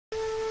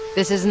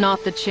This is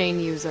not the chain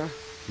user.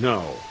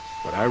 No,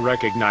 but I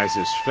recognize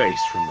his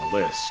face from the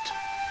list.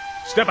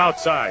 Step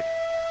outside.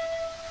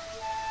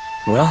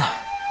 Well,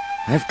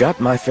 I've got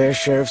my fair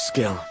share of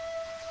skill.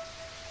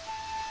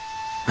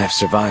 I've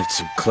survived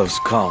some close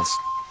calls.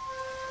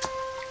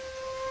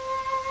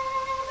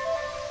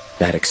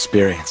 That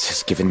experience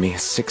has given me a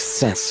sixth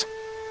sense.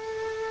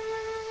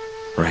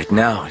 Right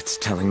now, it's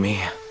telling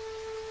me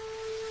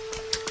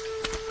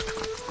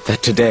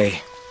that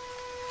today,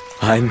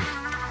 I'm...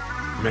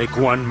 Make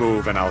one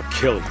move and I'll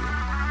kill you.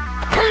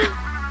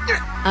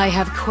 I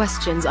have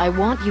questions I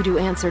want you to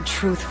answer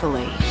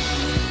truthfully.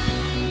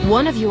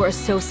 One of your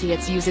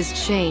associates uses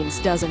chains,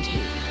 doesn't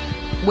he?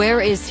 Where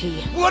is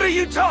he? What are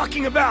you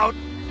talking about?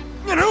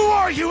 And who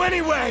are you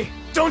anyway?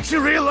 Don't you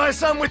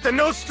realize I'm with the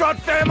Nostrad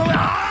family?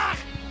 Ah!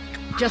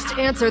 Just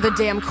answer the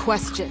damn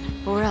question,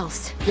 or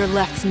else you're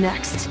left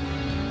next.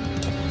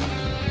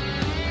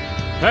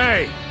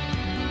 Hey!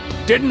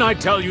 Didn't I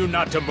tell you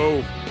not to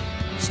move?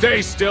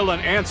 Stay still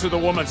and answer the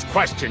woman's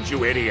questions,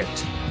 you idiot.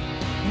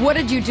 What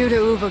did you do to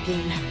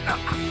Uvogin?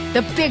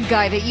 The big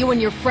guy that you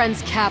and your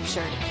friends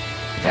captured.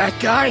 That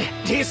guy?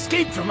 He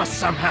escaped from us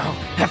somehow.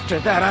 After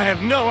that, I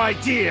have no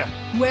idea.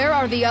 Where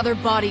are the other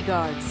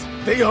bodyguards?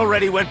 They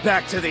already went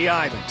back to the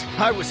island.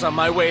 I was on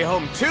my way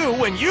home too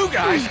when you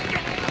guys...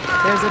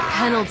 There's a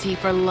penalty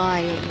for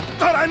lying.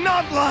 But I'm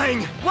not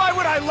lying! Why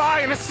would I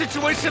lie in a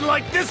situation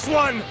like this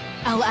one?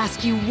 I'll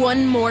ask you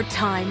one more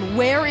time.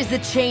 Where is the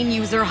chain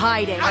user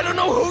hiding? I don't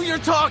know who you're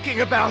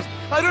talking about.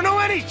 I don't know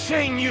any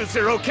chain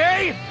user,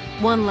 okay?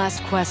 One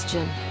last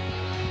question.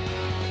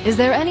 Is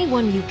there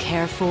anyone you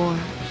care for?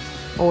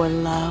 Or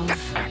love?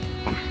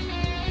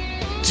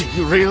 Do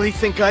you really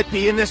think I'd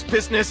be in this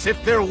business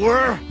if there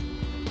were?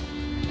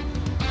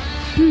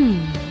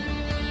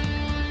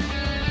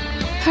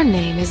 Her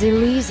name is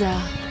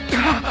Eliza.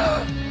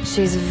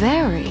 She's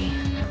very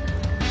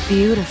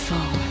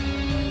beautiful.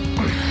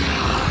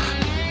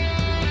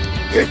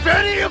 If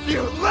any of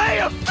you lay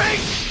a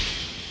finger...